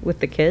with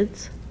the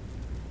kids?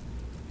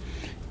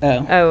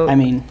 Oh, I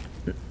mean,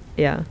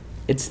 yeah.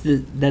 that's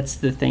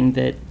the thing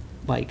that,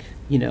 like,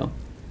 you know,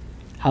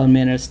 Howland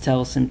Manners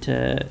tells him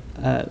to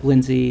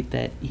Lindsay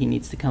that he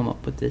needs to come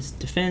up with this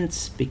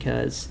defense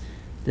because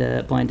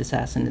the blind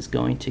assassin is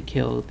going to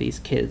kill these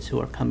kids who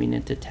are coming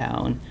into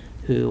town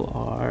who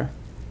are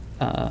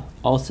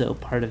also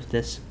part of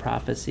this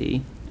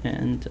prophecy,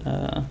 and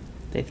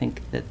they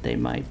think that they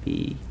might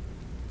be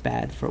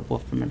bad for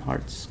Wolfram and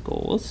Hart's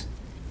goals.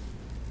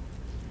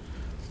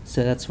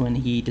 So that's when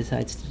he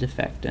decides to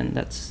defect, and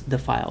that's the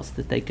files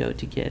that they go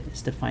to get,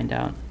 is to find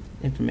out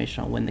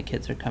information on when the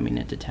kids are coming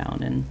into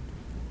town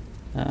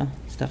and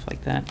stuff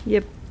like that.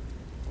 Yep.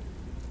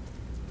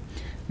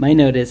 My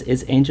note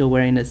is Angel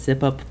wearing a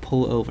zip-up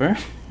pullover?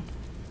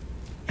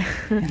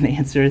 And the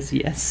answer is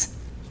yes.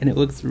 And it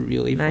looks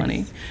really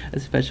funny,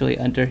 especially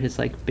under his,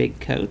 like,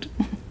 big coat.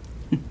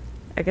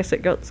 I guess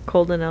it gets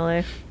cold in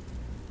LA.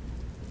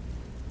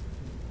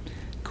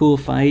 Cool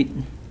fight.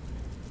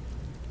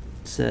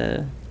 It's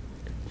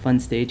fun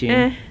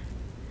staging.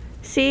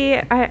 See,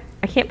 I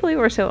can't believe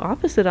we're so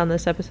opposite on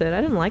this episode.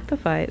 I didn't like the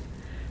fight.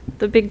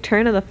 The big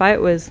turn of the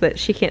fight was that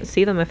she can't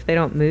see them if they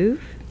don't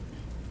move.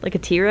 Like a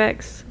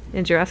T-Rex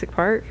in Jurassic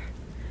Park.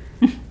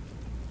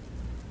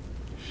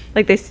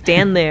 Like, they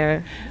stand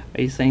there.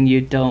 Are you saying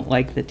you don't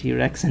like the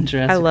T-Rex in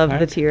Jurassic Park? I love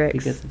the T-Rex.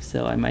 Because if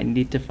so, I might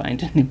need to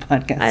find a new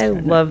podcast. I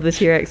love the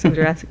T-Rex in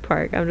Jurassic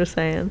Park. I'm just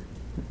saying.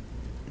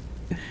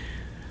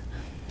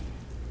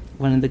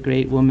 One of the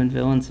great woman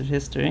villains of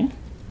history.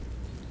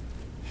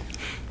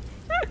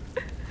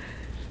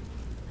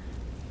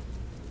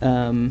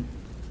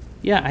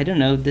 Yeah, I don't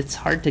know. It's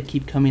hard to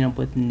keep coming up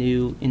with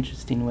new,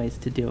 interesting ways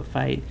to do a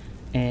fight,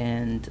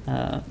 and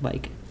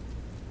like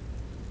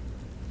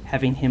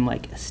having him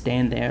like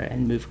stand there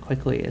and move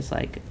quickly is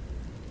like,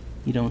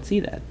 you don't see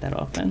that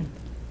often.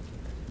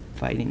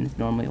 Fighting is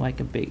normally like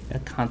a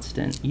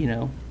constant, you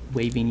know,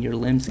 waving your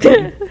limbs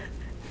game.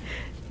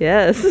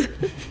 Yes.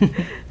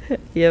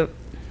 Yep.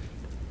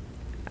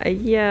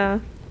 Yeah.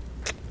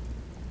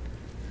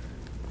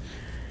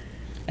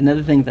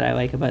 Another thing that I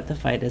like about the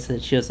fight is that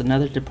it shows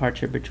another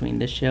departure between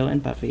this show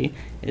and Buffy,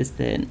 is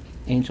that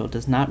Angel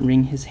does not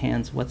wring his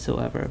hands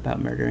whatsoever about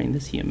murdering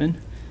this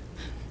human.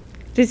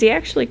 Does he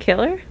actually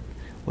kill her?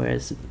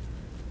 Whereas,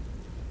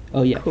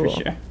 oh yeah, Cool.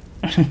 for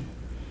sure.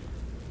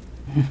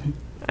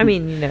 I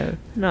mean, you know,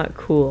 not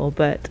cool,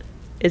 but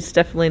it's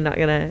definitely not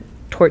gonna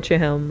torture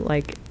him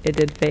like it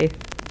did Faith.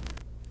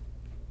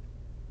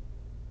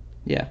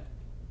 Yeah.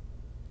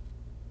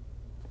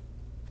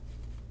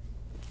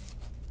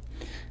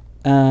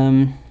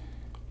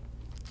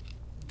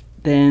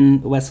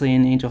 Then Wesley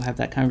and Angel have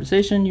that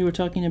conversation you were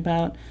talking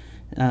about,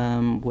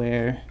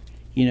 where,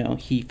 you know,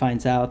 he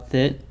finds out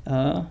that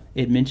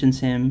it mentions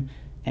him,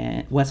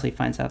 and Wesley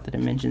finds out that it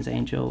mentions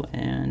Angel,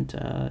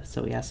 and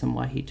so he asks him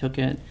why he took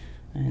it,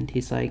 and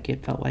he's like,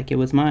 it felt like it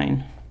was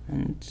mine,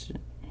 and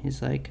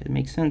he's like, it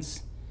makes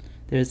sense.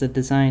 There's a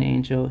design,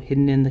 Angel,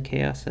 hidden in the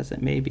chaos as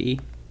it may be.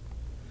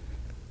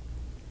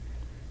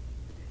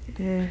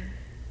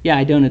 Yeah,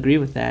 I don't agree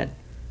with that.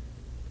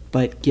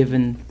 But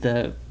given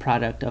the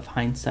product of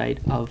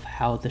hindsight of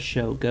how the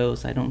show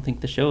goes, I don't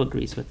think the show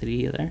agrees with it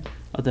either.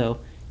 Although,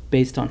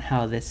 based on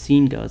how this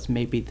scene goes,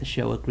 maybe the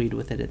show agreed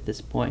with it at this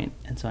point,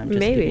 and so I'm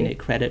just giving it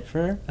credit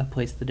for a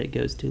place that it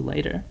goes to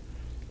later.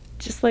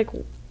 Just like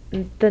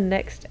the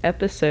next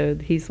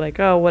episode, he's like,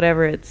 oh,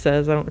 whatever it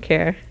says, I don't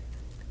care.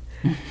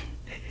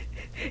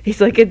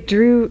 He's like, it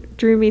drew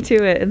me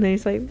to it, and then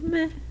he's like,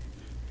 meh.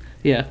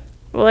 Yeah.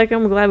 Well, like,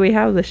 I'm glad we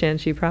have the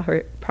Shang-Chi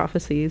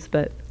prophecies,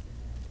 but...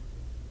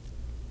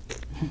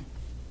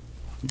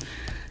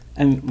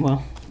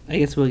 Well, I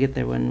guess we'll get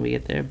there when we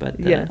get there, but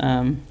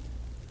yeah.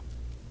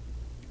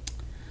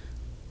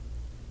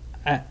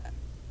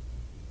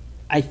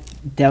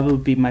 That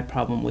would be my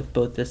problem with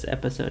both this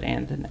episode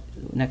and the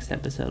next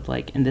episode.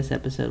 Like, in this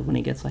episode, when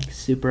he gets, like,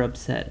 super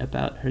upset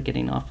about her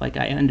getting off, like,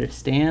 I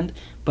understand,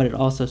 but it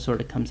also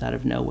sort of comes out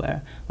of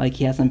nowhere. Like,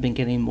 he hasn't been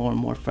getting more and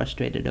more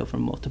frustrated over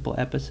multiple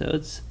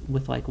episodes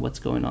with, like, what's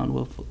going on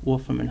with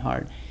Wolfram and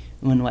Hart.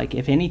 When, like,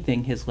 if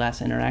anything, his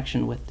last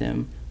interaction with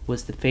them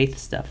was the Faith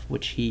stuff,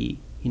 which he,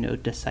 you know,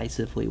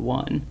 decisively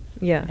won.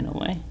 Yeah. In a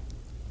way.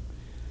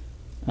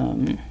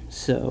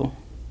 So,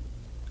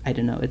 I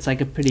don't know. It's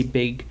like a pretty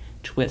big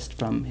twist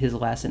from his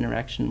last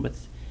interaction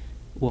with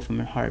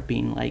Wolfram and Hart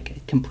being,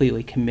 like,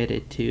 completely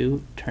committed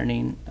to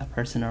turning a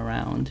person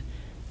around,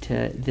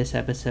 to this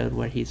episode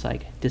where he's,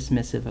 like,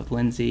 dismissive of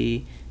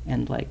Lindsay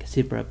and, like,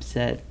 super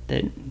upset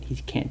that he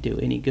can't do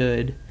any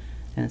good.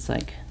 And it's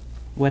like,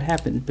 what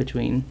happened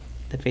between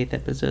the Faith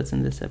episodes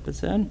and this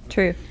episode?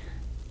 True.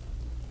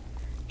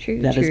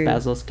 That is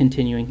Basil's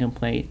continuing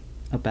complaint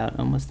about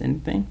almost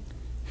anything.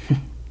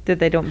 That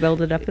they don't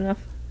build it up enough?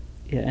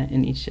 Yeah,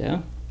 in each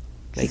show.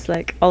 It's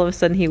like all of a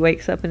sudden he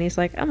wakes up and he's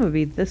like, I'm gonna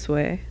be this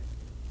way.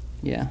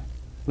 Yeah.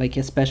 Like,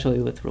 especially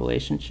with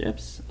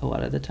relationships, a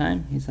lot of the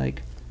time. He's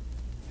like,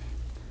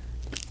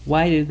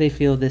 why do they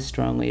feel this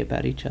strongly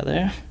about each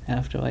other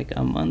after, like,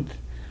 a month?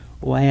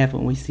 Why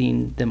haven't we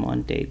seen them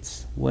on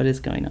dates? What is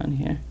going on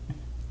here?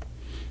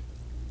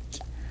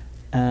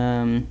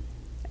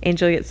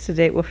 Angel gets to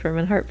date Wolfram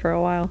and Hart for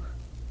a while.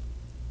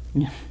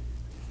 Yeah.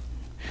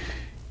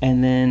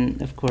 And then,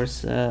 of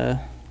course,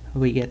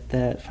 we get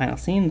the final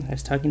scene I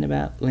was talking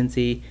about.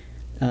 Lindsay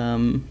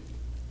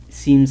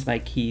seems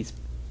like he's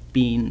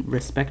being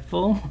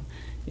respectful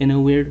in a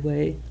weird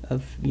way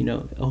of, you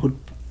know,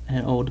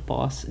 an old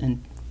boss,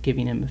 and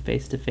giving him a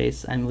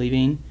face-to-face "I'm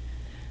leaving"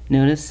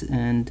 notice.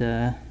 And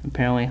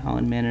apparently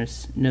Holland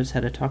Manners knows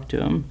how to talk to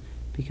him,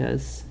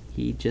 because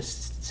he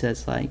just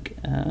says, like,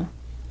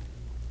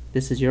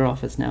 this is your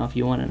office now. If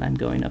you want it, I'm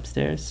going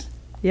upstairs.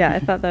 Yeah, I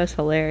thought that was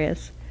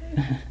hilarious.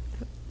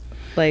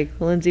 Like,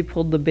 Lindsay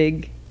pulled the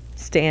big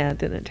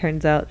stand, and it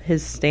turns out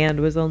his stand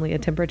was only a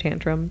temper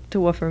tantrum to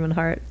Wolfram and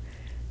Hart.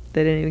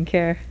 They didn't even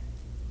care.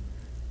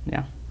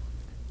 Yeah.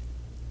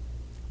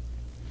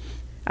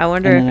 I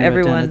wonder And if then I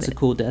wrote down, everyone... it's a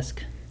cool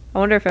desk. I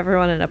wonder if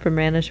everyone in upper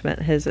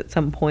management has at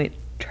some point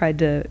tried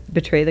to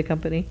betray the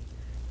company.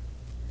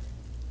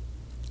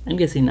 I'm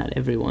guessing not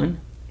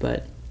everyone,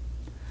 but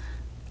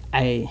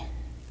I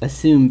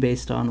assume,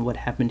 based on what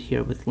happened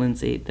here with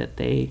Lindsay, that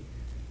they,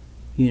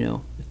 you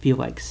know, feel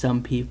like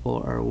some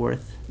people are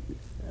worth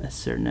a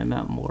certain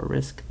amount more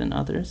risk than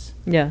others,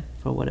 Yeah.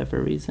 for whatever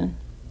reason.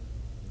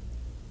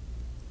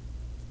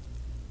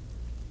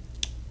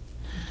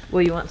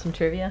 Well, you want some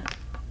trivia?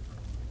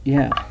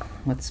 Yeah,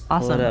 let's pull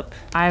Awesome. it up.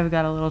 I've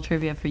got a little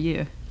trivia for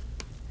you.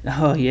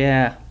 Oh,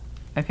 yeah.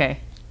 Okay,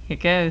 here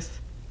goes.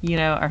 You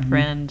know, our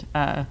friend,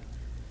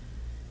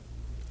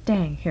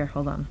 dang, here,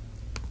 hold on.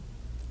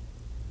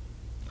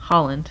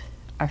 Holland.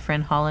 Our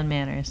friend Holland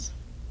Manners.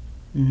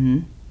 Mm-hmm.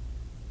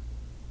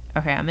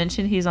 Okay, I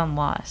mentioned he's on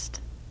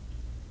Lost.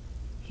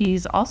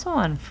 He's also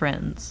on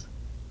Friends.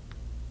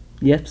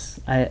 Yes,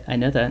 I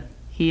know that.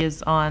 He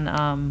is on,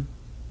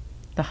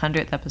 the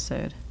 100th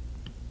episode.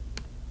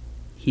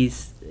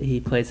 He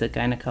plays a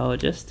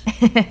gynecologist,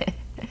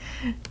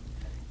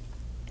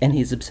 and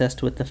he's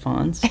obsessed with the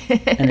fawns.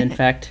 And in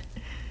fact,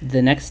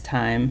 the next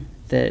time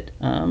that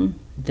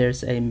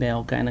there's a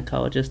male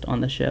gynecologist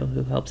on the show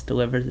who helps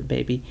deliver the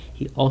baby,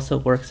 he also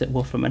works at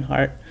Wolfram and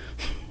Hart.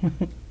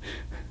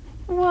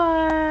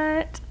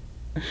 What?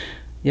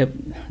 Yep,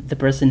 the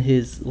person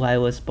who's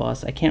Lila's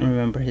boss, I can't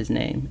remember his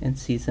name, in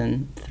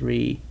season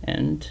 3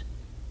 and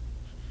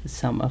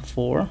some of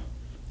 4.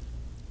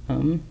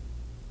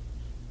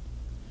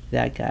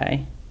 That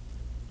guy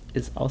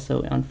is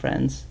also on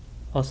Friends,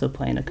 also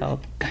playing a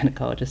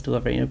gynecologist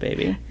delivering a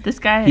baby. This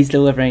guy... He's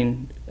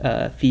delivering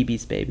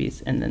Phoebe's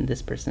babies, and then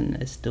this person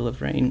is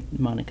delivering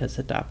Monica's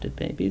adopted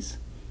babies.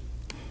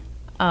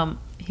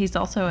 He's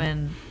also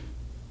in...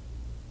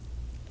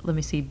 Let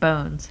me see,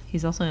 Bones.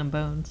 He's also in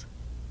Bones.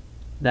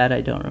 That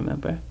I don't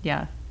remember.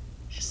 Yeah.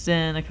 Just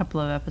in a couple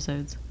of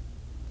episodes.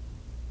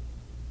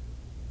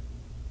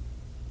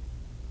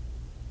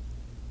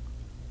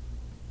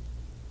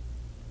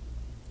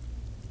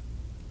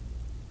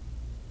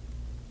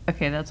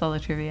 Okay, that's all the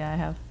trivia I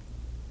have.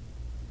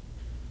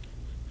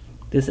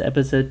 This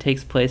episode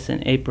takes place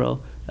in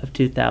April of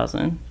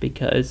 2000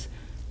 because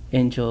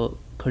Angel,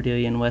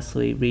 Cordelia, and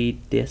Wesley read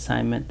the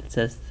assignment that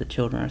says the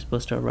children are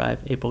supposed to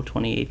arrive April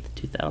 28th,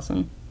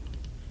 2000.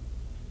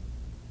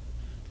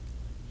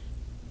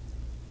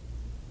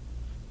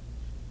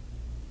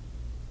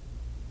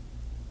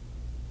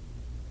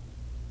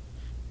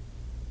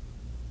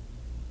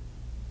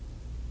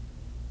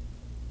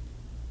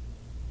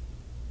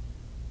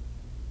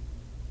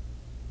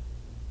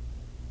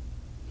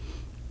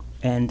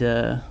 And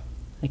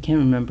I can't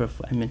remember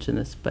if I mentioned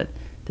this, but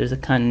there's a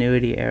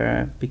continuity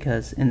error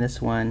because in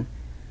this one,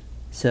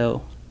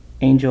 so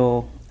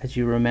Angel, as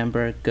you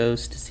remember,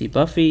 goes to see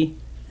Buffy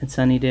in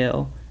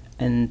Sunnydale,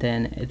 and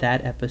then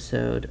that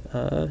episode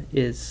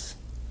is,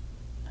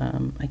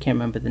 I can't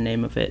remember the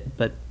name of it,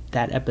 but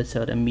that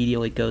episode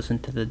immediately goes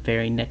into the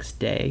very next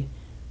day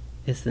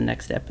is the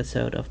next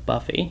episode of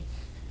Buffy.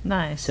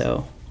 Nice.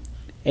 So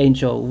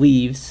Angel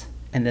leaves,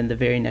 and then the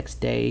very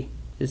next day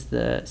is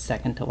the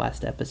second to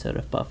last episode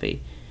of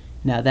Buffy.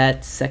 Now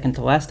that second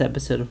to last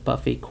episode of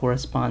Buffy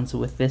corresponds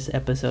with this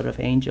episode of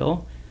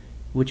Angel,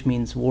 which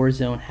means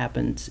Warzone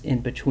happens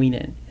in between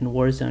it, and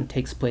Warzone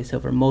takes place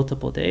over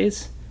multiple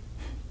days.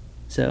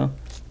 So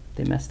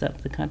they messed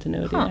up the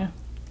continuity there.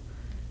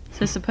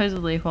 So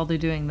supposedly while they're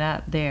doing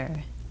that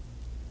there,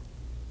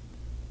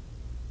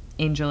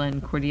 Angel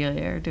and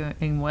Cordelia are doing,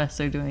 and Wes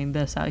are doing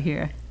this out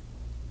here.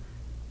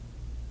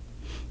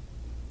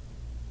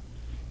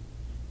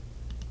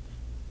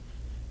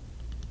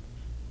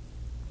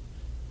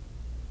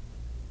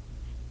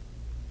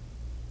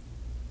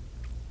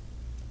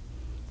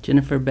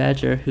 Jennifer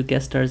Badger, who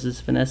guest stars as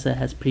Vanessa,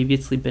 has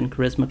previously been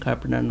Charisma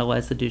Carpenter and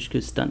Eliza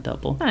Dushku's stunt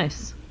double.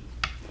 Nice.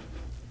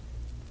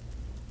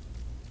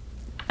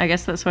 I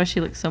guess that's why she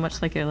looks so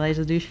much like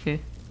Eliza Dushku.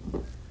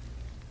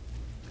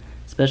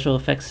 Special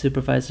effects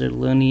supervisor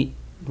Lonnie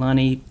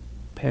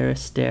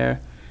Paris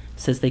Dare,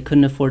 says they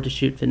couldn't afford to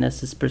shoot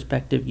Vanessa's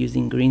perspective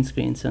using green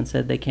screen, so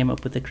instead they came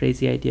up with the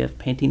crazy idea of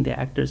painting the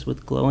actors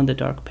with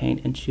glow-in-the-dark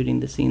paint and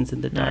shooting the scenes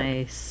in the dark.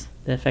 Nice.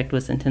 The effect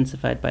was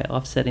intensified by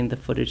offsetting the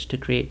footage to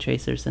create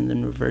tracers and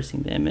then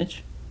reversing the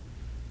image.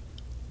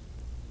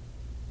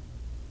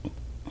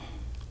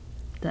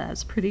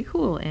 That's pretty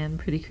cool and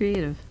pretty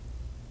creative.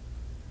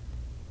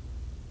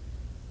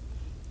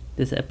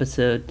 This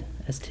episode,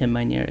 as Tim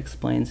Minear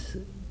explains,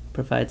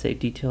 provides a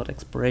detailed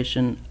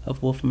exploration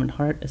of Wolfram and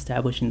Hart,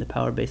 establishing the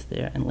power base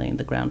there and laying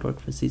the groundwork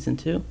for Season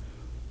 2.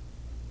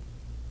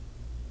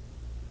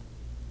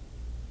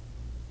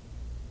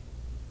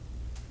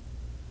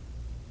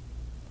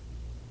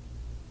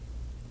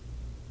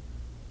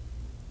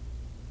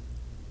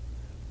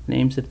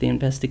 Names of the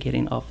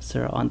investigating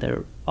officers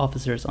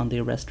on the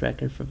arrest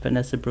record for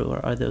Vanessa Brewer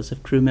are those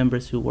of crew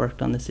members who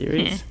worked on the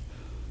series.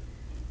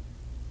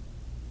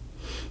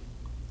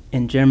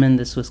 In German,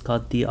 this was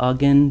called Die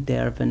Augen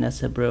der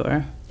Vanessa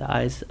Brewer, the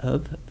eyes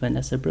of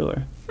Vanessa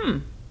Brewer.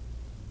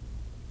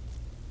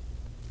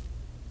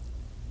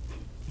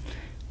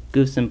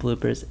 Goofs and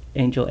bloopers,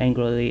 Angel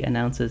angrily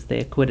announces they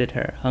acquitted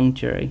her, hung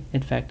jury.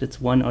 In fact, it's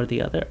one or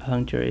the other. A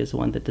hung jury is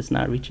one that does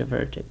not reach a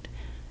verdict.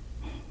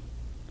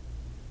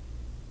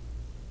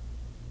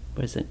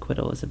 Whereas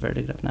acquittal is a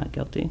verdict of not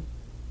guilty.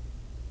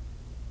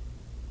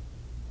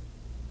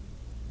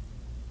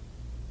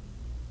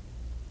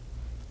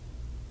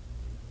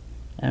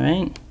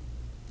 Alright.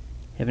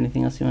 Have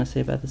anything else you want to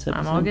say about this episode?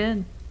 I'm all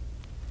good.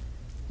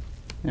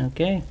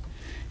 Okay.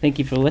 Thank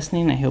you for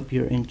listening. I hope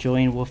you're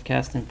enjoying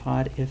Wolfcast and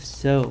Pod. If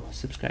so,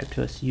 subscribe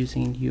to us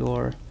using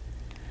your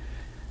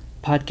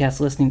podcast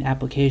listening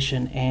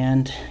application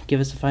and give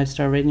us a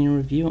 5-star rating and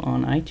review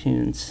on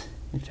iTunes.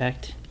 In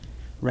fact,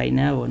 right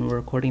now when we're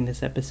recording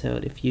this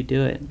episode, if you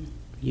do it,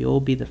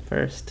 you'll be the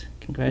first.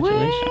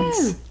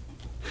 Congratulations.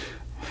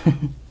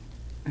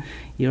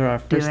 You're our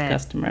first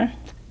customer.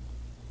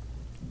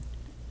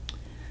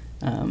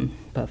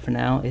 But for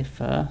now, if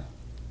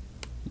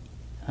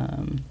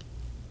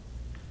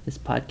this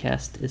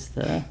podcast is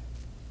the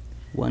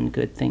one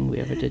good thing we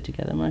ever did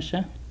together,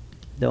 Marsha,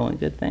 the only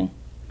good thing,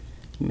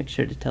 make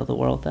sure to tell the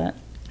world that.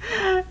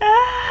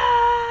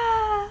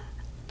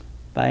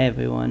 Bye,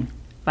 everyone.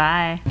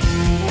 Bye.